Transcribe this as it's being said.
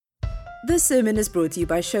This sermon is brought to you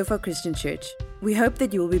by Shofar Christian Church. We hope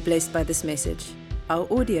that you will be blessed by this message. Our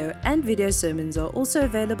audio and video sermons are also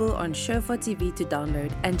available on Shofar TV to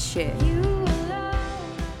download and share.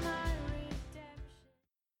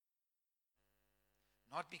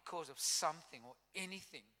 Not because of something or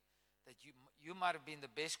anything that you might have been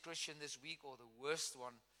the best Christian this week or the worst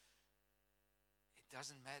one. It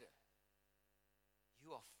doesn't matter.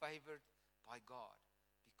 You are favored by God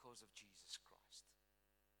because of Jesus Christ.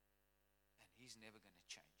 And He's never going to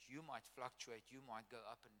change. You might fluctuate, you might go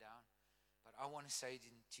up and down, but I want to say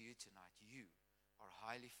to you tonight, you are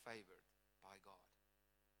highly favored by God.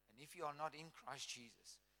 And if you are not in Christ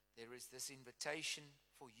Jesus, there is this invitation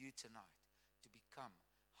for you tonight to become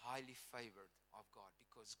highly favored of God,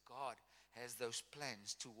 because God has those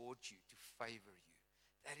plans towards you to favor you.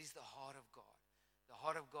 That is the heart of God. The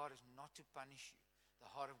heart of God is not to punish you. The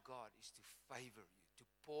heart of God is to favor you, to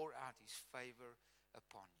pour out His favor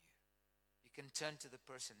upon you. You can turn to the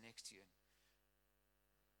person next to you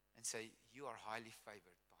and say, you are highly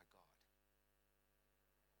favored by God.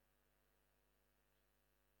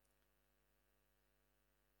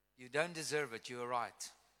 You don't deserve it, you are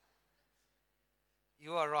right.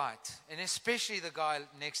 You are right. And especially the guy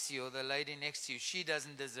next to you or the lady next to you, she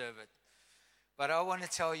doesn't deserve it. But I want to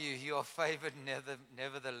tell you, you are favored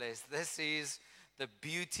nevertheless. This is the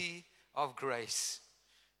beauty of grace.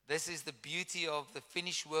 This is the beauty of the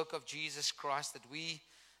finished work of Jesus Christ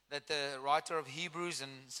that the writer of Hebrews,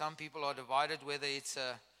 and some people are divided whether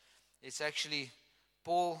it's actually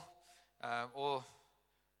Paul or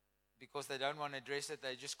because they don't want to address it,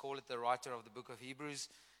 they just call it the writer of the book of Hebrews.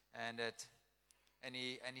 And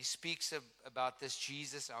he speaks about this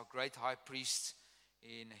Jesus, our great high priest,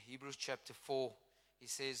 in Hebrews chapter 4. He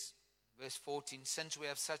says, verse 14, since we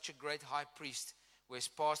have such a great high priest who has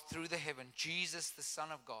passed through the heaven, Jesus, the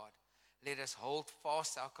Son of God, let us hold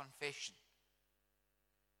fast our confession.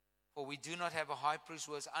 For we do not have a high priest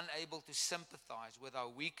who is unable to sympathize with our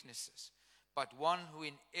weaknesses, but one who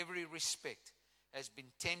in every respect has been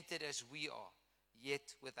tempted as we are,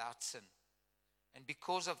 yet without sin. And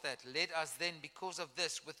because of that, let us then, because of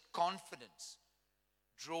this, with confidence,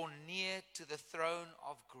 draw near to the throne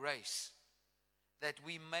of grace, that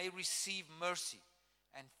we may receive mercy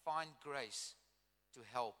and find grace to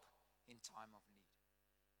help in time of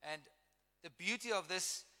need. And the beauty of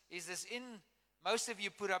this is this, most of you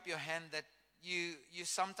put up your hand that you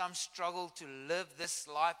sometimes struggle to live this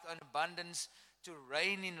life in abundance, to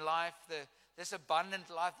reign in life, this abundant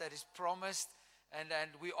life that is promised. And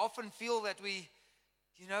we often feel that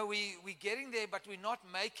we're getting there, but we're not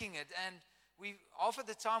making it. And half of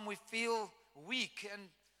the time we feel weak. And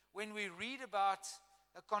when we read about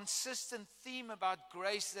a consistent theme about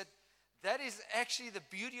grace, that is actually the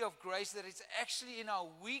beauty of grace, that it's actually in our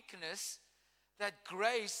weakness that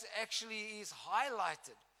grace actually is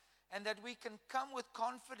highlighted, and that we can come with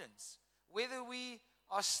confidence. Whether we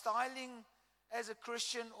are styling as a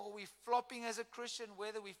Christian or we're flopping as a Christian,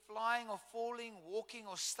 whether we're flying or falling, walking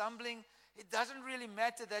or stumbling, it doesn't really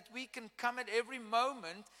matter. That we can come at every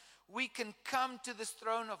moment, we can come to this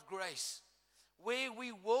throne of grace where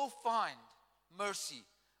we will find mercy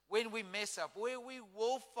when we mess up, where we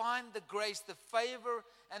will find the grace, the favor,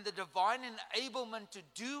 and the divine enablement to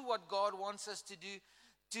do what God wants us to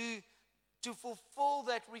do, to fulfill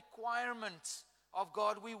that requirement of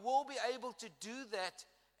God. We will be able to do that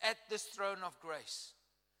at this throne of grace.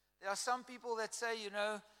 There are some people that say,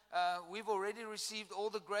 we've already received all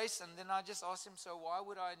the grace, and then I just ask them, so why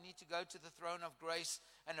would I need to go to the throne of grace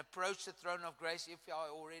and approach the throne of grace if I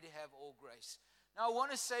already have all grace? Now I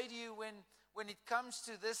want to say to you, when it comes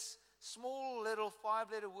to this small little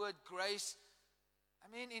 5-letter word grace,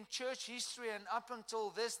 in church history and up until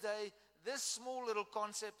this day, this small little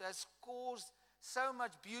concept has caused so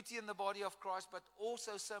much beauty in the body of Christ, but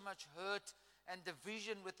also so much hurt and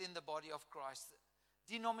division within the body of Christ.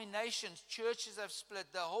 Denominations, churches have split.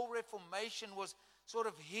 The whole Reformation was sort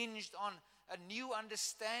of hinged on a new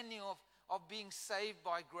understanding of being saved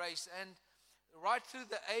by grace. And right through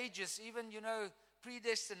the ages, even,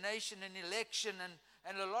 predestination and election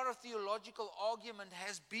and a lot of theological argument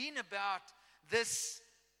has been about this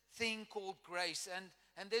thing called grace.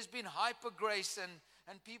 And there's been hyper grace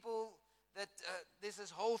and people that there's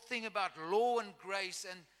this whole thing about law and grace,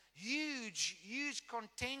 and huge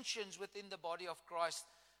contentions within the body of Christ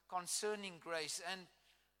concerning grace. And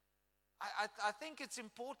I think it's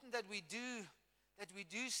important that we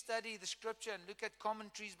do study the scripture and look at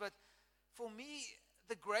commentaries. But for me,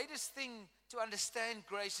 the greatest thing to understand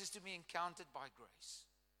grace is to be encountered by grace.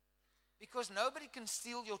 Because nobody can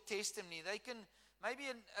steal your testimony. They can, maybe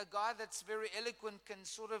a guy that's very eloquent can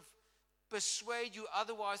sort of persuade you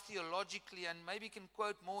otherwise theologically, and maybe can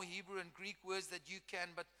quote more Hebrew and Greek words that you can,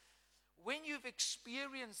 but when you've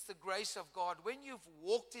experienced the grace of God, when you've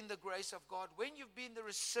walked in the grace of God, when you've been the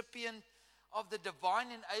recipient of the divine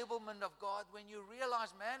enablement of God, when you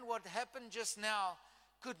realize, man, what happened just now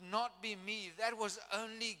could not be me, that was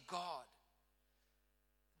only God,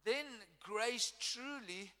 then grace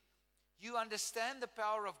truly, you understand the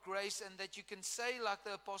power of grace, and that you can say like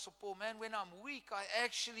the Apostle Paul, man, when I'm weak,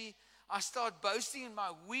 I start boasting in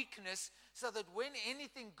my weakness, so that when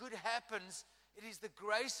anything good happens, it is the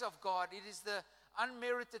grace of God, it is the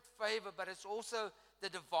unmerited favor, but it's also the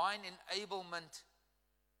divine enablement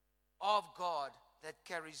of God that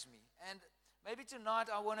carries me. And maybe tonight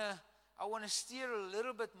I want to steer a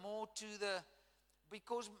little bit more to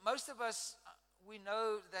because most of us, we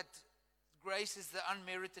know that grace is the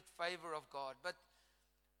unmerited favor of God, but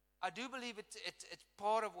I do believe it's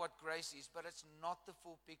part of what grace is, but it's not the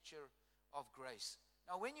full picture of grace.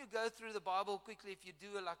 Now, when you go through the Bible quickly, if you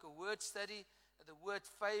do like a word study, the word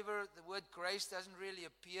favor, the word grace doesn't really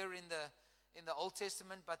appear in the Old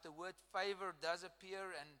Testament, but the word favor does appear,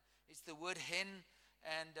 and it's the word hen,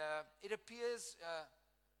 and it appears.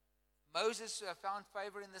 Moses found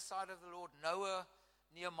favor in the sight of the Lord. Noah,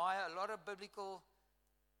 Nehemiah, a lot of biblical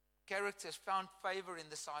characters found favor in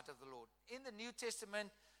the sight of the Lord. In the New Testament,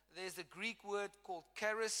 there's the Greek word called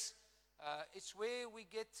charis. It's where we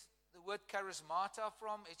get the word charismata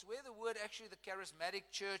from. It's where the word, actually, the charismatic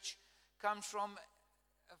church comes from.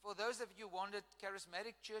 For those of you who wondered,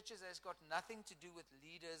 charismatic churches has got nothing to do with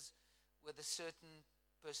leaders with a certain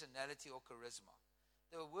personality or charisma.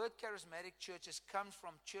 The word charismatic churches comes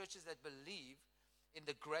from churches that believe in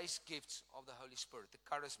the grace gifts of the Holy Spirit, the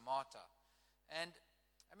charismata. And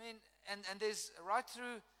I mean, and there's right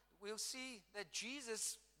through, we'll see that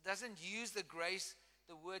Jesus doesn't use the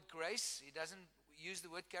word grace. He doesn't use the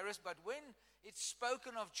word charis, but when it's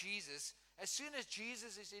spoken of Jesus, as soon as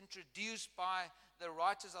Jesus is introduced by the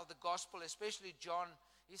writers of the gospel, especially John,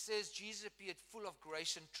 he says Jesus appeared full of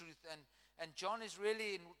grace and truth. And John is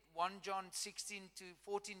really in 1 John 16 to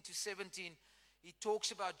 14 to 17, he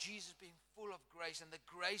talks about Jesus being full of grace and the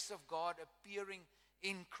grace of God appearing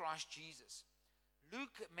in Christ Jesus.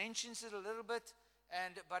 Luke mentions it a little bit,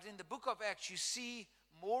 but in the book of Acts, you see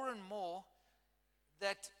more and more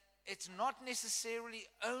that it's not necessarily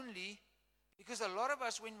only, because a lot of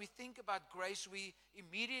us, when we think about grace, we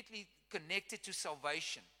immediately connect it to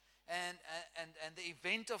salvation and the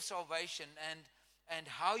event of salvation and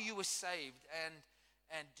how you were saved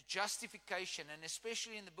and justification, and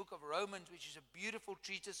especially in the book of Romans, which is a beautiful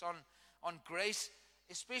treatise on grace,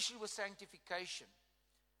 especially with sanctification.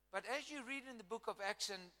 But as you read in the book of Acts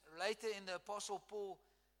and later in the Apostle Paul,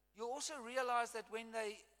 you also realize that when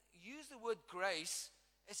they use the word grace,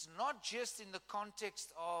 it's not just in the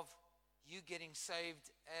context of you getting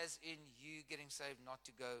saved, as in you getting saved not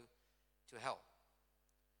to go to hell.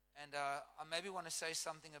 And I maybe want to say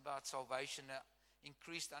something about salvation,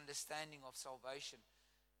 increased understanding of salvation.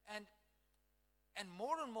 And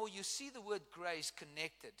more and more you see the word grace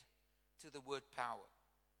connected to the word power.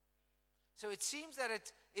 So it seems that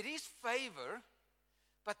it is favor,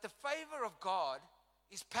 but the favor of God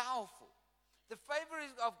is powerful. The favor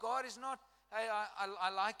of God is not, hey, I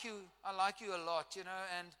like you a lot,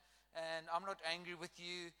 and I'm not angry with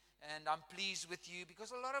you, and I'm pleased with you.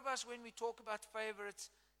 Because a lot of us, when we talk about favor, it's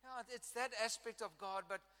that aspect of God,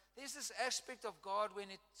 but there's this aspect of God when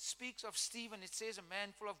it speaks of Stephen, it says a man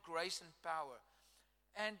full of grace and power.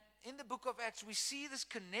 And in the book of Acts, we see this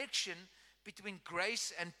connection between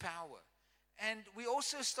grace and power. And we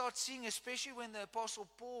also start seeing, especially when the Apostle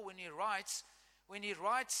Paul, when he writes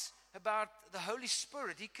about the Holy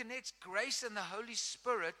Spirit, he connects grace and the Holy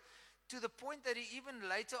Spirit to the point that he even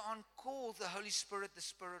later on calls the Holy Spirit the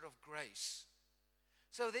Spirit of grace.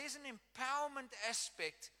 So there's an empowerment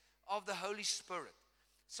aspect of the Holy Spirit,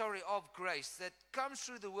 of grace, that comes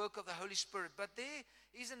through the work of the Holy Spirit. But there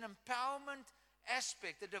is an empowerment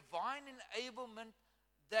aspect, a divine enablement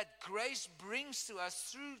that grace brings to us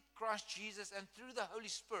through Christ Jesus and through the Holy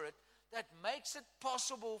Spirit, that makes it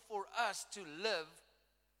possible for us to live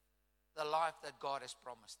the life that God has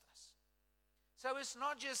promised us. So it's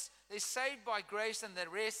not just they're saved by grace and the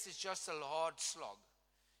rest is just a hard slog.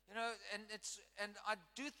 And I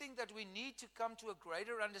do think that we need to come to a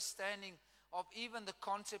greater understanding of even the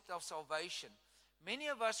concept of salvation. Many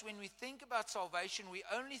of us, when we think about salvation, we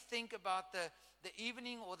only think about the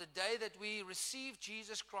evening or the day that we received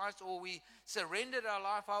Jesus Christ, or we surrendered our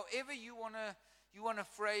life, however you want to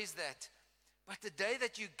phrase that. But the day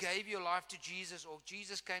that you gave your life to Jesus, or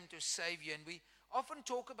Jesus came to save you, and we often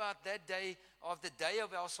talk about that day of the day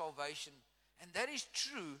of our salvation. And that is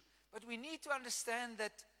true, But we need to understand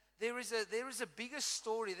that there is a bigger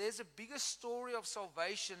story. There's a bigger story of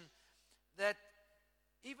salvation that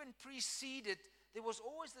even preceded. There was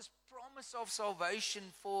always this promise of salvation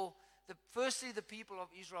for firstly the people of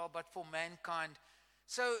Israel, but for mankind.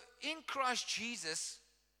 So in Christ Jesus,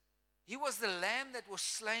 He was the lamb that was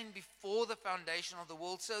slain before the foundation of the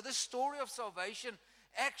world. So the story of salvation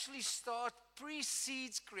actually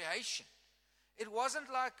precedes creation. It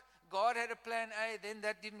wasn't like God had a plan A, then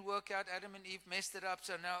that didn't work out. Adam and Eve messed it up,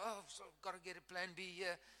 so now, so I've got to get a plan B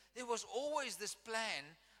here. There was always this plan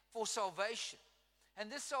for salvation. And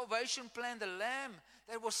this salvation plan, the lamb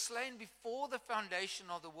that was slain before the foundation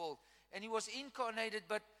of the world, and He was incarnated.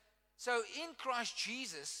 But so in Christ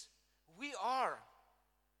Jesus, we are,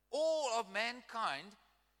 all of mankind,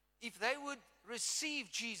 if they would receive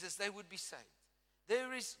Jesus, they would be saved.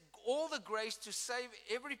 There is all the grace to save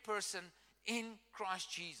every person in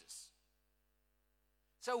Christ Jesus.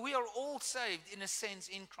 So we are all saved in a sense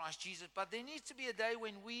in Christ Jesus. But there needs to be a day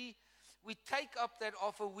when we take up that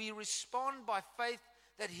offer. We respond by faith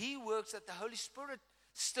that He works, that the Holy Spirit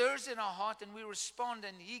stirs in our heart, and we respond,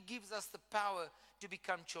 and He gives us the power to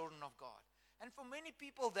become children of God. And for many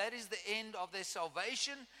people, that is the end of their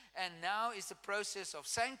salvation, and now is the process of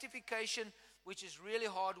sanctification, which is really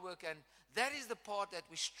hard work, and that is the part that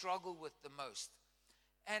we struggle with the most.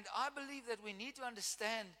 And I believe that we need to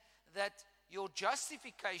understand that your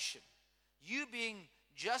justification, you being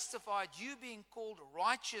justified, you being called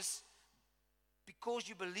righteous because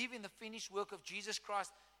you believe in the finished work of Jesus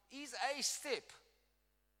Christ, is a step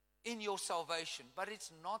in your salvation, but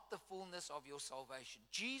it's not the fullness of your salvation.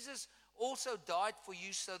 Jesus also died for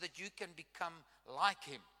you so that you can become like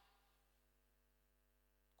Him,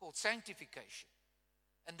 called sanctification.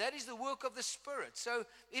 And that is the work of the Spirit. So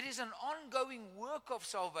it is an ongoing work of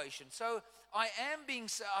salvation. So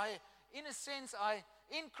in a sense,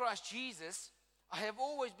 in Christ Jesus, I have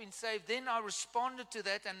always been saved. Then I responded to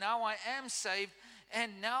that, and now I am saved,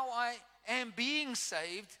 and now I am being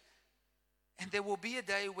saved. And there will be a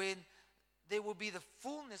day when there will be the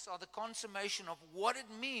fullness or the consummation of what it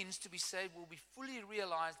means to be saved will be fully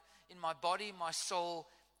realized in my body, my soul,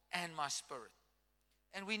 and my spirit.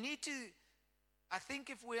 And we need to, I think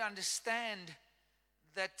if we understand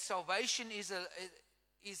that salvation is an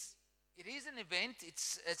event,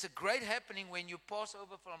 it's a great happening when you pass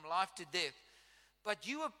over from life to death. But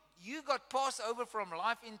you got passed over from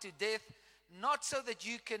life into death, not so that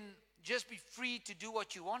you can just be free to do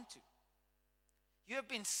what you want to. You have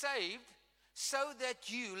been saved so that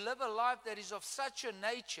you live a life that is of such a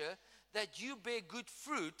nature that you bear good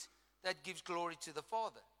fruit that gives glory to the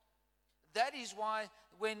Father. That is why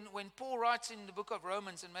when Paul writes in the book of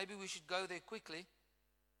Romans, and maybe we should go there quickly.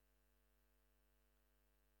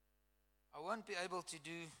 I won't be able to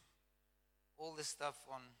do all this stuff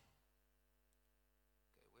on.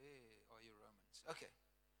 Okay, where are you, Romans? Okay.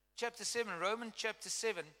 Chapter 7, Romans chapter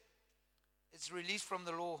 7. It's released from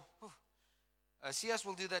the law. CS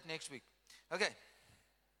will do that next week. Okay.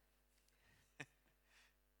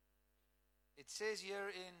 It says here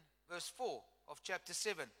in verse 4 of chapter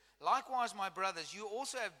 7, likewise, my brothers, you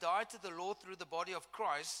also have died to the law through the body of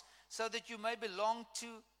Christ, so that you may belong to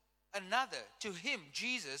another, to Him,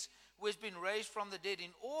 Jesus, who has been raised from the dead,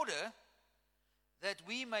 in order that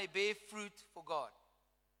we may bear fruit for God.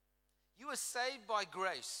 You are saved by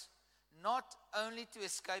grace, not only to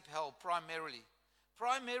escape hell, primarily.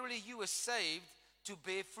 Primarily, you were saved to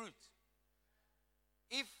bear fruit.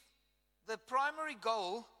 If the primary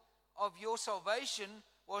goal of your salvation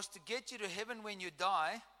was to get you to heaven when you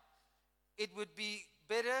die, it would be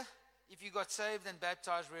better if you got saved and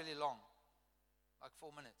baptized really long, like 4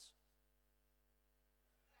 minutes.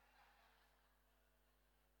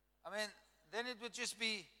 I mean, then it would just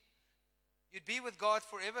be, you'd be with God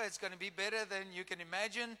forever. It's going to be better than you can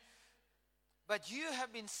imagine. But you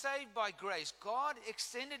have been saved by grace. God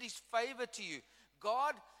extended His favor to you.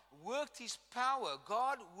 God worked His power.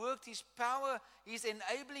 God worked His power, His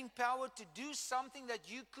enabling power to do something that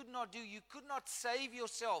you could not do. You could not save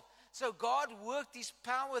yourself. So God worked His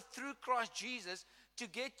power through Christ Jesus to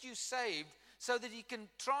get you saved, so that He can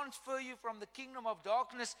transfer you from the kingdom of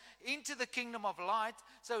darkness into the kingdom of light,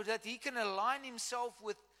 so that He can align yourself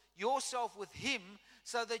with Him,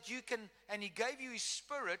 so that you can, and He gave you His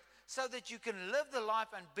Spirit, so that you can live the life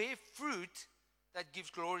and bear fruit that gives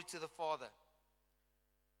glory to the Father.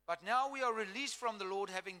 But now we are released from the Lord,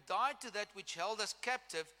 having died to that which held us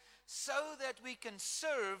captive, so that we can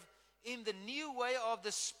serve in the new way of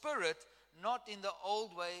the Spirit, not in the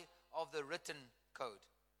old way of the written code.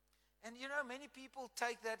 And you know, many people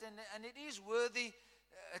take that, and it is worthy.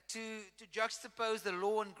 to juxtapose the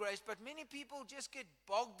law and grace, but many people just get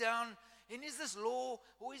bogged down in, is this law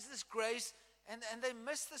or is this grace? And they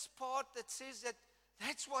miss this part that says that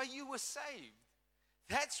that's why you were saved.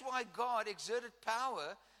 That's why God exerted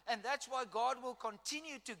power, and that's why God will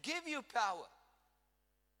continue to give you power.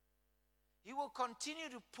 He will continue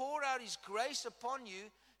to pour out His grace upon you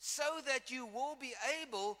so that you will be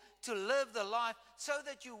able to live the life, so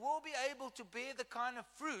that you will be able to bear the kind of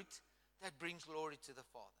fruit that brings glory to the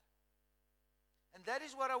Father. And that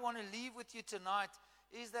is what I want to leave with you tonight,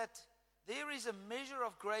 is that there is a measure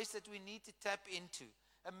of grace that we need to tap into,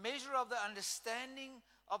 a measure of the understanding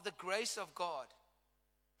of the grace of God,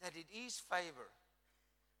 that it is favor.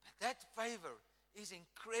 But that favor is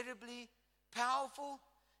incredibly powerful,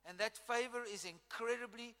 and that favor is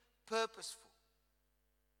incredibly purposeful.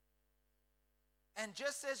 And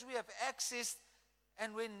just as we have accessed,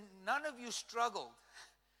 and when none of you struggled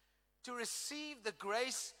to receive the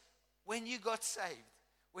grace when you got saved,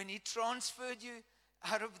 when He transferred you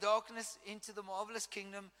out of darkness into the marvelous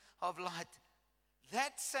kingdom of light,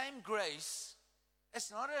 that same grace,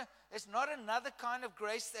 it's not another kind of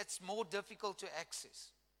grace that's more difficult to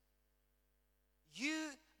access. You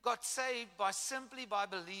got saved simply by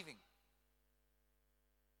believing.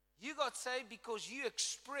 You got saved because you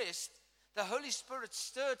expressed, the Holy Spirit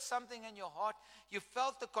stirred something in your heart. You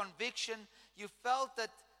felt the conviction. You felt that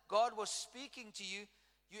God was speaking to you.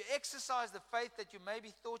 You exercised the faith that you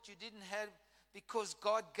maybe thought you didn't have, because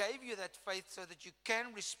God gave you that faith so that you can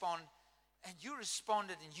respond. And you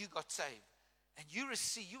responded and you got saved. And you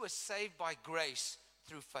were saved by grace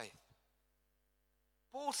through faith.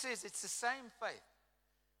 Paul says it's the same faith.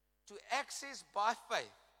 To access by faith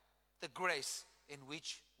the grace in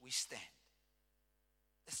which we stand.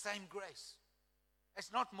 The same grace.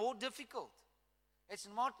 It's not more difficult. It's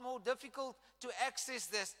not more difficult to access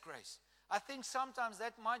this grace. I think sometimes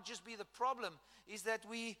that might just be the problem, is that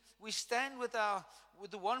we stand with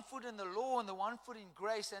the one foot in the law and the one foot in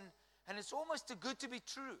grace, and it's almost too good to be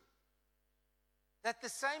true. That the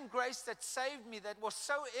same grace that saved me, that was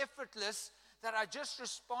so effortless, that I just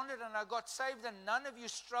responded and I got saved and none of you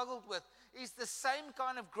struggled with, is the same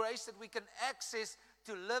kind of grace that we can access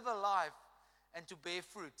to live a life and to bear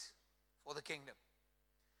fruit for the kingdom.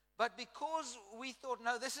 But because we thought,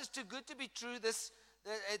 no, this is too good to be true,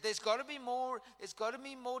 there's got to be more, it's got to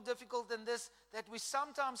be more difficult than this, that we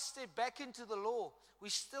sometimes step back into the law.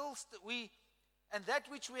 And that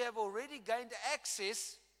which we have already gained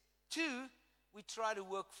access to, we try to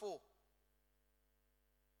work for.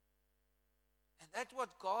 And that's what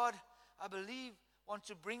God, I believe, wants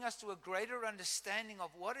to bring us to a greater understanding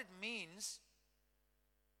of what it means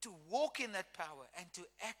to walk in that power and to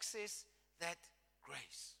access that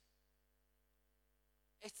grace.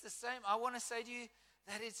 It's the same. I want to say to you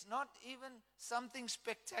that it's not even something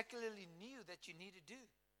spectacularly new that you need to do.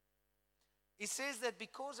 It says that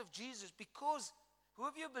because of Jesus, because who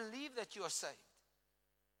of you believe that you are saved?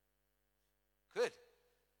 Good.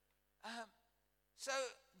 So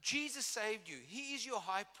Jesus saved you. He is your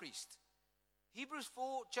high priest. Hebrews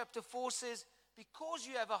chapter 4 says, because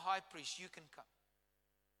you have a high priest, you can come.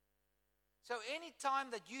 So any time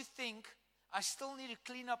that you think, I still need to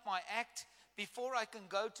clean up my act before I can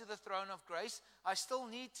go to the throne of grace, I still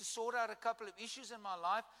need to sort out a couple of issues in my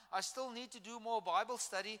life, I still need to do more Bible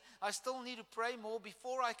study, I still need to pray more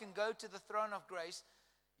before I can go to the throne of grace,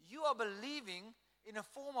 you are believing in a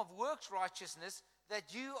form of works righteousness that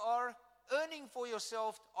you are earning for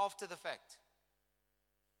yourself after the fact.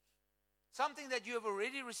 Something that you have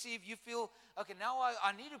already received, you feel, okay, now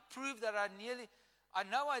I need to prove that I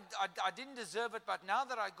know I didn't deserve it, but now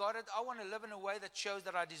that I got it, I want to live in a way that shows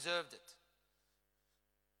that I deserved it.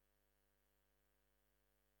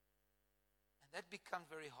 And that becomes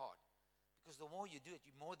very hard, because the more you do it,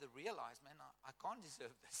 the more you realize, man, I can't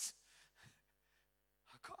deserve this.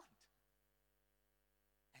 I can't.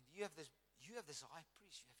 And you have this high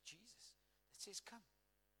priest, you have Jesus, that says, come.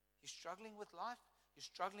 You're struggling with life, you're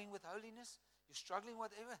struggling with holiness, you're struggling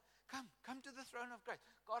with whatever. Come to the throne of grace.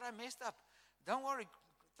 God, I messed up. Don't worry,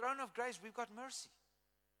 throne of grace, we've got mercy.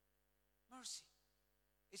 Mercy.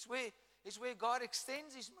 It's where God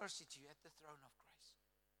extends His mercy to you, at the throne of grace.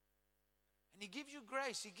 And He gives you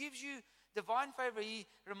grace. He gives you divine favor. He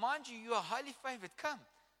reminds you, you are highly favored. Come.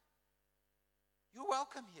 You're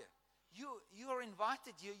welcome here. You are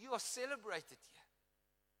invited here. You are celebrated here.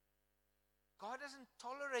 God doesn't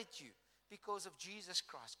tolerate you because of Jesus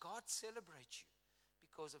Christ. God celebrates you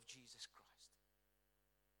because of Jesus Christ.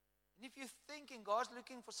 And if you're thinking God's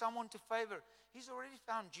looking for someone to favor, He's already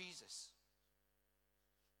found Jesus.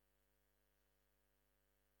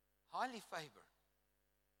 Highly favored.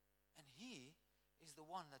 And He is is the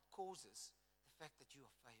one that causes the fact that you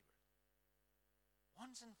are favored.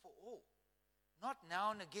 Once and for all. Not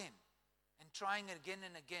now and again, and trying it again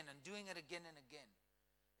and again, and doing it again and again.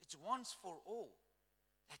 It's once for all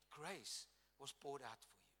that grace was poured out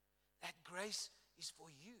for you. That grace is for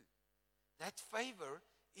you. That favor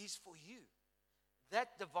is for you.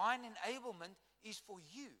 That divine enablement is for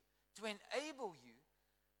you, to enable you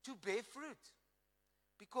to bear fruit.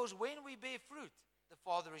 Because when we bear fruit, the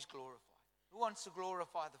Father is glorified. Who wants to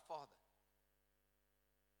glorify the Father?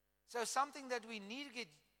 So something that we need to get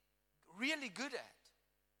really good at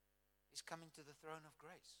is coming to the throne of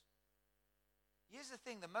grace. Here's the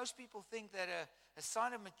thing, that most people think that a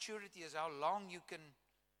sign of maturity is how long you can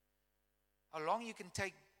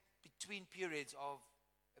take between periods of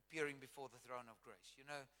appearing before the throne of grace,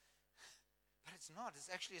 But it's not. It's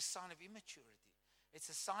actually a sign of immaturity. It's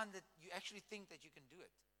a sign that you actually think that you can do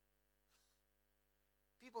it.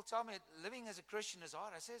 People tell me living as a Christian is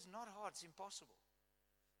hard. I say it's not hard. It's impossible.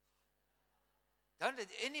 Don't let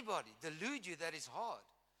anybody delude you that it's hard.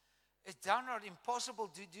 It's downright impossible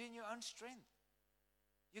to do in your own strength.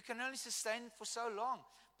 You can only sustain it for so long.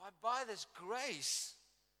 But by this grace,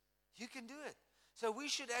 you can do it. So we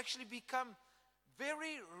should actually become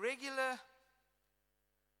very regular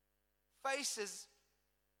faces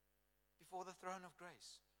before the throne of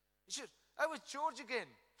grace. You should. Oh, it's George again.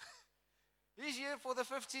 He's here for the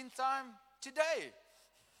 15th time today.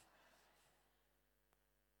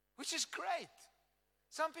 Which is great.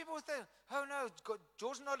 Some people would think, oh no,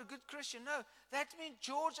 George's not a good Christian. No, that means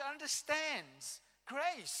George understands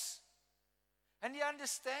grace. And he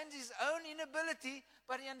understands his own inability,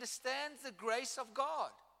 but he understands the grace of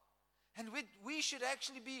God. And we should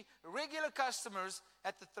actually be regular customers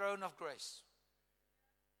at the throne of grace.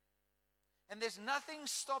 And there's nothing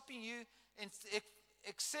stopping you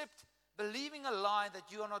except believing a lie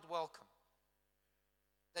that you are not welcome.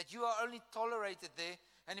 That you are only tolerated there.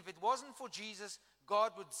 And if it wasn't for Jesus,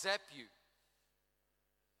 God would zap you.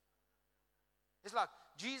 It's like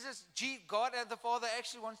God and the Father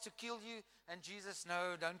actually wants to kill you. And Jesus,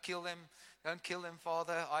 no, don't kill them. Don't kill them,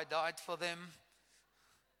 Father. I died for them.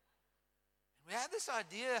 We have this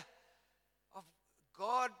idea of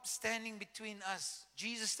God standing between us.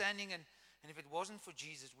 Jesus standing, and if it wasn't for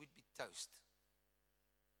Jesus, we'd be toast.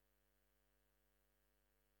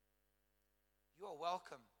 You are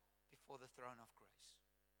welcome before the throne of grace.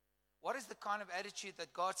 What is the kind of attitude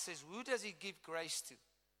that God says, who does He give grace to?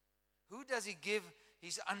 Who does He give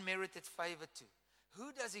His unmerited favor to?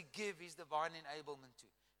 Who does He give His divine enablement to?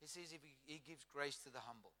 He says He gives grace to the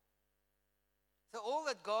humble. So all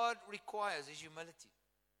that God requires is humility.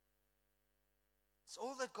 It's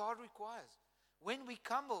all that God requires. When we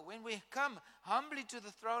come humbly to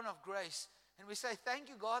the throne of grace, and we say, thank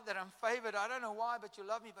you, God, that I'm favored. I don't know why, but you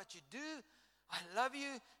love me, but you do. I love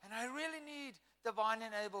you, and I really need divine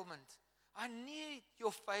enablement. I need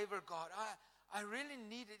your favor, God. I really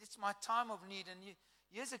need it. It's my time of need. And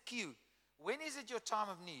here's a cue. When is it your time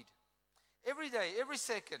of need? Every day, every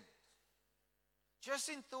second. Just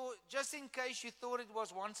in case you thought it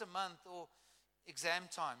was once a month or exam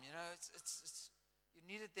time. You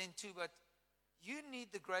need it then too, but you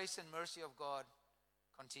need the grace and mercy of God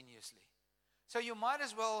continuously. So you might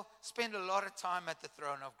as well spend a lot of time at the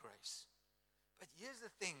throne of grace. But here's the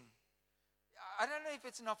thing. I don't know if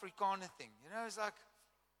it's an Afrikaner thing. It's like,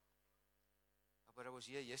 oh, but I was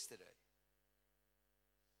here yesterday.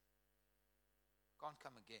 Can't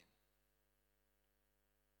come again.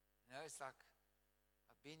 It's like,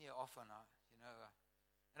 I've been here often,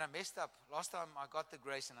 and I messed up. Last time I got the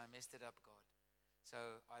grace and I messed it up, God. So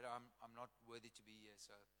I'm not worthy to be here.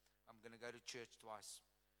 So I'm going to go to church twice,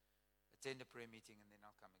 attend a prayer meeting, and then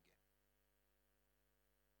I'll come again.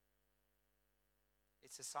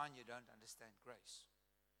 It's a sign you don't understand grace.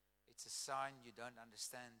 It's a sign you don't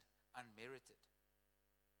understand unmerited.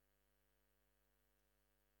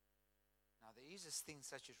 Now, there is this thing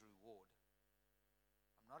such as reward.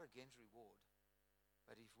 I'm not against reward.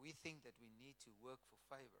 But if we think that we need to work for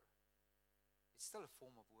favor, it's still a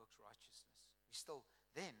form of works righteousness.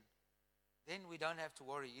 Then we don't have to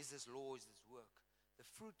worry, is this law, is this work? The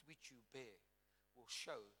fruit which you bear will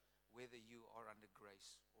show whether you are under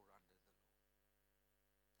grace or under the law.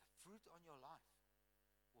 The fruit on your life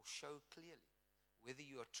will show clearly whether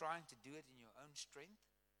you are trying to do it in your own strength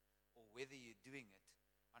or whether you're doing it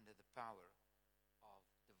under the power of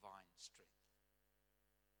divine strength.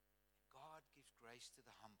 God gives grace to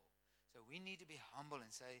the humble. So we need to be humble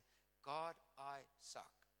and say, God, I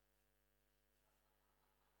suck.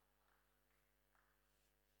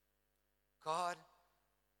 God,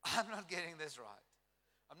 I'm not getting this right.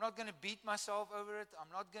 I'm not going to beat myself over it. I'm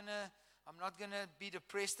not going I'm not going to be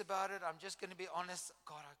depressed about it. I'm just going to be honest.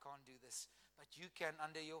 God, I can't do this. But you can,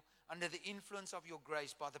 under the influence of your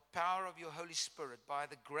grace, by the power of your Holy Spirit, by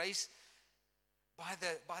the grace, by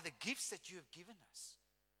the gifts that you have given us.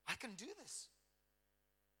 I can do this.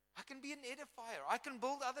 I can be an edifier. I can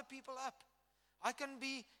build other people up. I can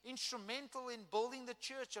be instrumental in building the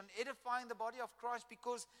church and edifying the body of Christ,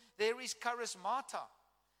 because there is charismata.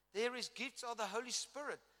 There is gifts of the Holy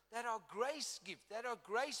Spirit that are grace gifts, that are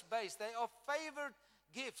grace-based. They are favored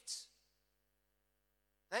gifts.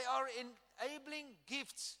 They are enabling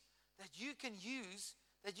gifts that you can use,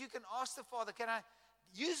 that you can ask the Father, can I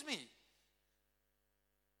use me?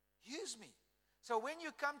 Use me. So when you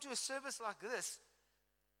come to a service like this,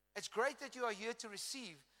 it's great that you are here to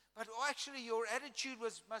receive, but actually your attitude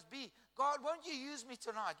must be, God, won't you use me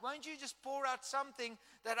tonight? Won't you just pour out something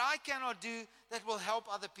that I cannot do that will help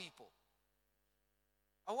other people?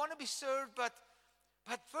 I want to be served, but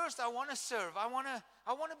first I want to serve. I want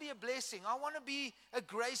to be a blessing. I want to be a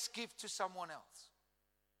grace gift to someone else.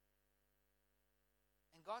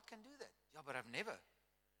 And God can do that. Yeah, but I've never.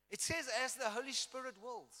 It says, as the Holy Spirit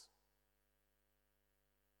wills.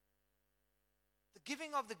 The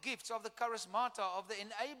giving of the gifts, of the charismata, of the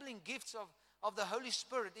enabling gifts of the Holy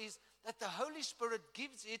Spirit is that the Holy Spirit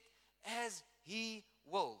gives it as He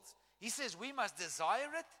wills. He says we must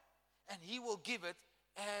desire it, and He will give it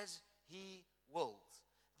as He wills.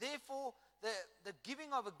 Therefore, the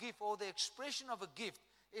giving of a gift or the expression of a gift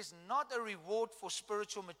is not a reward for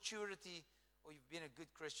spiritual maturity or you've been a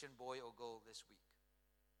good Christian boy or girl this week.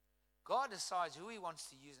 God decides who He wants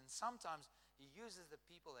to use, and sometimes He uses the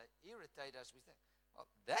people that irritate us. We think, well,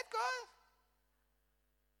 that guy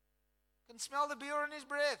can smell the beer in his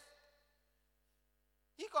breath.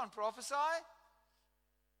 He can't prophesy.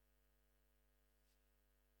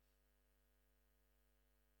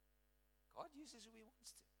 God uses who He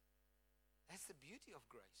wants to. That's the beauty of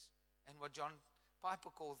grace. And what John Piper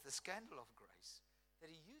calls the scandal of grace, that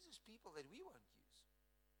He uses people that we won't use.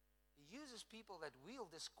 He uses people that we'll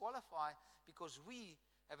disqualify because we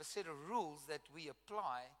have a set of rules that we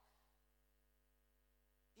apply.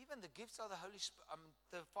 Even the gifts of the Holy Spirit,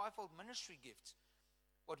 the fivefold ministry gifts,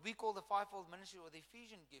 what we call the fivefold ministry or the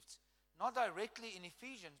Ephesian gifts, not directly in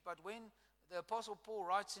Ephesians, but when the Apostle Paul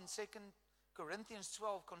writes in 2 Corinthians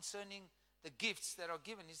 12 concerning the gifts that are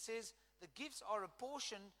given, he says the gifts are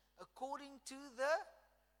apportioned according to the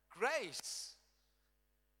grace.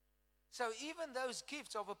 So even those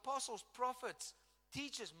gifts of apostles, prophets,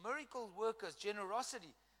 teachers, miracle workers,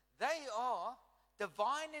 generosity, they are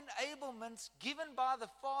divine enablements given by the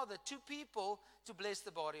Father to people to bless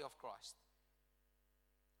the body of Christ.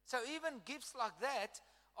 So even gifts like that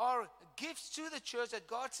are gifts to the church that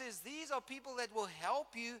God says these are people that will help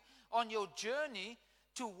you on your journey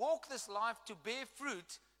to walk this life, to bear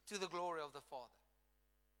fruit to the glory of the Father.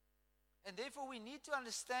 And therefore we need to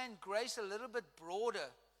understand grace a little bit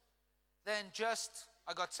broader than just,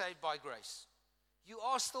 I got saved by grace. You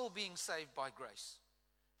are still being saved by grace.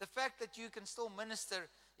 The fact that you can still minister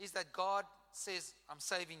is that God says, I'm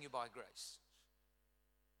saving you by grace.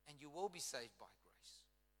 And you will be saved by grace.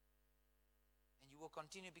 And you will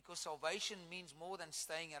continue, because salvation means more than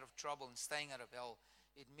staying out of trouble and staying out of hell.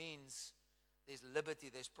 It means there's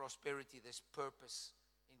liberty, there's prosperity, there's purpose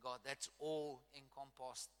in God. That's all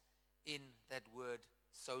encompassed in that word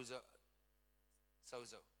sozo.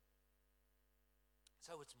 Sozo.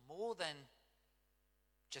 So it's more than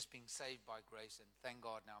just being saved by grace and thank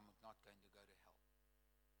God now I'm not going to go to hell.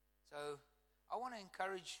 So I want to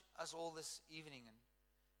encourage us all this evening and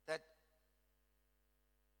that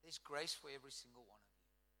there's grace for every single one of you.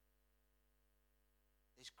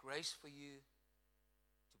 There's grace for you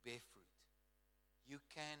to bear fruit. You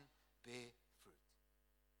can bear fruit.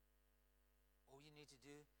 All you need to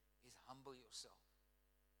do is humble yourself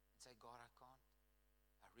and say, God, I can't.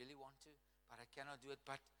 I really want to, but I cannot do it.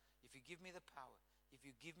 But if you give me the power, if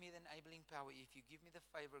you give me the enabling power, if you give me the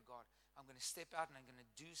favor, God, I'm going to step out and I'm going to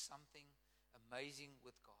do something amazing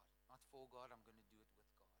with God. Not for God, I'm going to do it with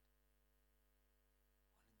God. I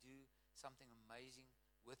want to do something amazing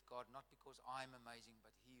with God, not because I'm amazing,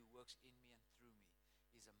 but He who works in me and through me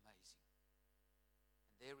is amazing.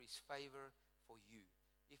 And there is favor for you.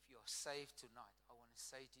 If you are saved tonight, I want to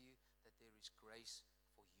say to you that there is grace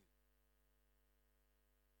for you.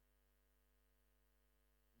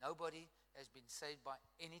 Nobody has been saved by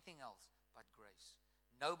anything else but grace.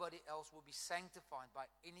 Nobody else will be sanctified by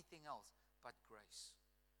anything else but grace.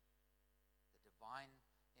 The divine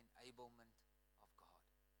enablement of God.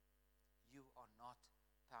 You are not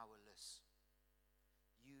powerless.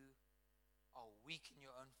 You are weak in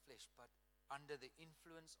your own flesh, but under the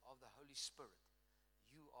influence of the Holy Spirit,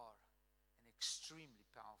 you are extremely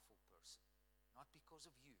powerful person. Not because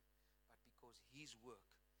of you, but because His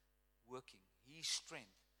working, His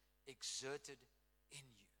strength exerted in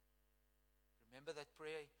you. Remember that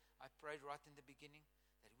prayer I prayed right in the beginning?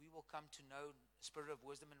 That we will come to know the spirit of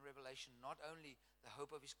wisdom and revelation, not only the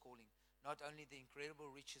hope of His calling, not only the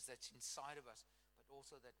incredible riches that's inside of us, but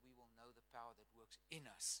also that we will know the power that works in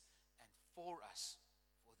us and for us,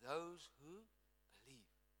 for those who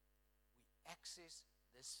believe. We access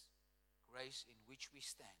this grace in which we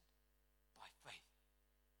stand by faith,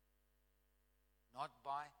 not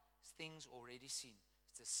by things already seen.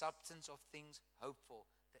 It's the substance of things hoped for,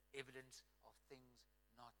 the evidence of things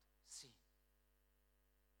not seen.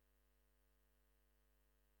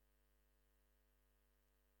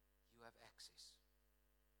 You have access.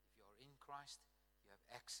 If you are in Christ, you have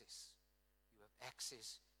access. You have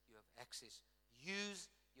access. You have access. Use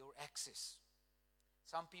your access.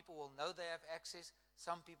 Some people will know they have access.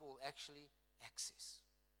 Some people will actually access.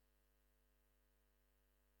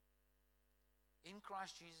 In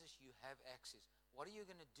Christ Jesus, you have access. What are you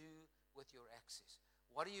going to do with your access?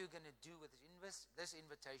 What are you going to do with this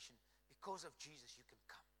invitation? Because of Jesus, you can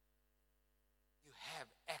come. You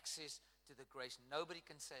have access to the grace. Nobody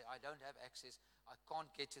can say, I don't have access. I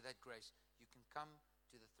can't get to that grace. You can come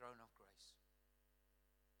to the throne of grace.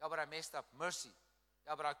 Yeah, but I messed up. Mercy.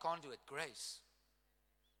 Yeah, but I can't do it. Grace.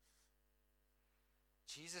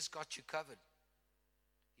 Jesus got you covered.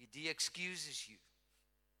 He de-excuses you.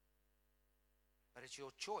 But it's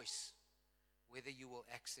your choice whether you will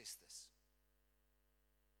access this.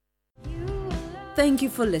 Thank you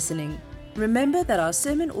for listening. Remember that our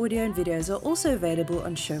sermon audio and videos are also available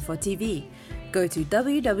on Shofar TV. Go to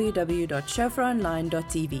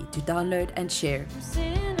www.shofaronline.tv to download and share.